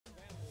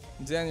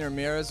Danny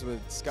Ramirez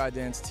with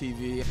Skydance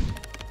TV.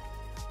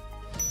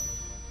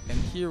 And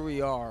here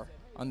we are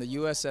on the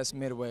USS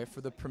Midway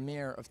for the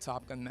premiere of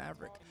Top Gun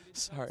Maverick.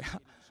 Sorry,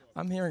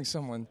 I'm hearing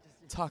someone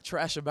talk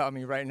trash about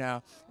me right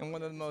now in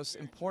one of the most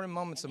important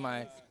moments of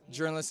my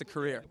journalistic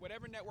career.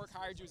 Whatever network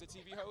hired you as a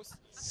TV host?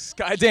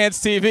 Skydance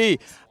TV.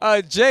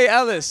 Jay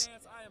Ellis.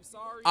 I am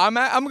sorry. I'm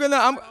I don't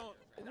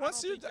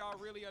think y'all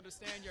really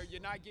understand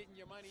you're not getting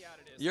your money out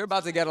of this. You're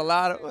about to get a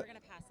lot of... We're gonna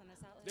pass on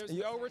this out. There's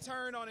no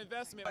return on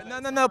investment.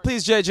 No,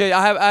 please, JJ,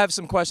 I have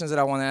some questions that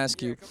I want to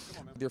ask you.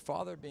 With your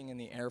father being in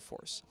the Air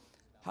Force,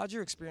 how'd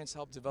your experience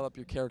help develop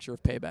your character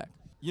of Payback?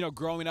 You know,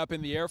 growing up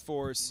in the Air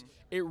Force,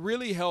 it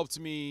really helped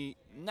me,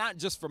 not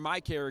just for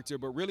my character,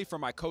 but really for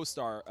my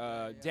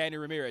co-star, Danny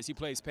Ramirez. He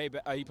plays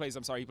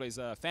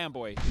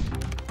Fanboy.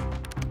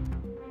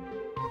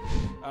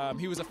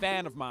 He was a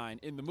fan of mine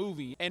in the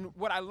movie. And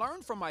what I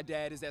learned from my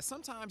dad is that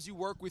sometimes you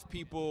work with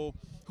people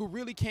who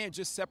really can't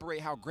just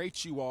separate how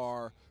great you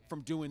are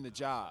from doing the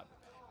job.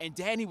 And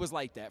Danny was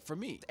like that for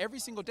me. Every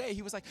single day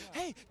he was like,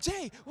 "Hey,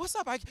 Jay, what's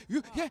up?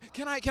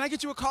 Can I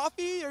get you a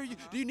coffee? Or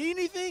do you need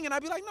anything?" And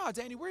I'd be like, "No,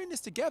 Danny, we're in this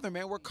together,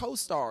 man. We're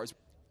co-stars."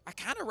 I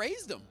kind of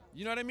raised him.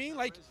 You know what I mean?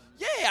 Like,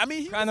 yeah, I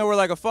mean, Kind of were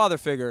like a father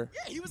figure.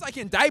 yeah, he was like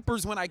in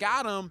diapers when I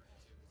got him,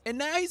 and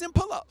now he's in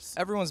pull-ups.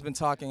 Everyone's been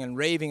talking and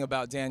raving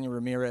about Daniel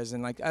Ramirez,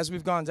 and like as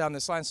we've gone down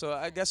this line, so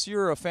I guess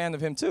you're a fan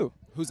of him too.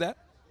 Who's that?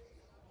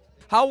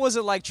 How was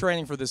it like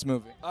training for this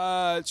movie?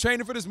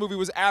 Training for this movie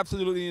was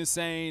absolutely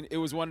insane. It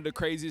was one of the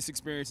craziest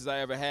experiences I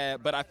ever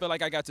had, but I feel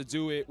like I got to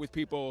do it with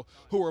people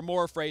who were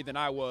more afraid than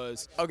I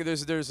was. Okay,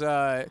 there's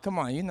come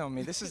on, you know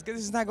me. This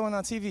is not going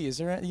on TV. Is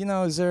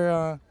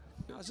there,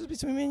 it's just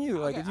between me and you.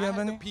 Like, I do you have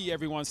had any? to pee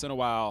every once in a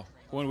while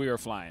when we were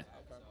flying,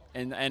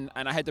 and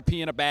I had to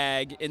pee in a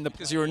bag in the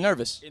Because you were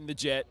nervous. in the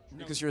jet.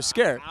 Because you were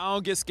scared. I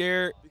don't get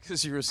scared.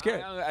 Because you were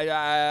scared.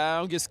 I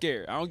don't get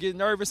scared. I don't get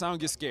nervous. I don't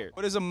get scared.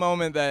 What is a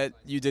moment that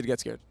you did get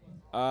scared?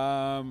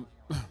 The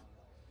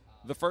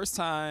first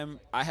time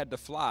I had to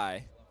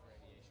fly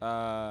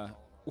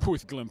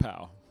with Glenn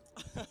Powell.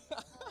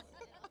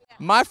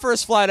 My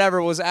first flight ever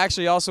was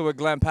actually also with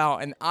Glenn Powell,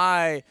 and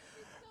I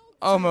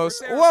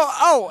almost.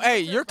 Well,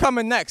 hey, you're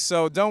coming next,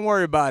 so don't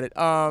worry about it.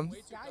 Skydance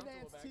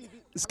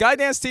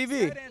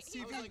TV.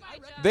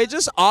 They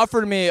just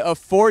offered me a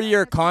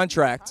 4-year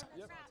contract.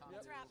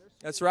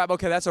 That's a wrap.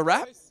 Okay, that's a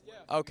wrap.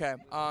 Okay.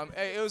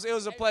 Hey, it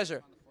was a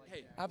pleasure.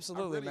 Hey,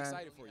 Absolutely, I'm really man.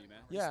 excited for you, man.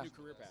 Yeah. This new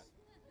career path.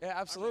 Yeah,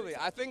 absolutely.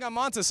 I think I'm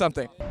onto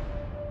something.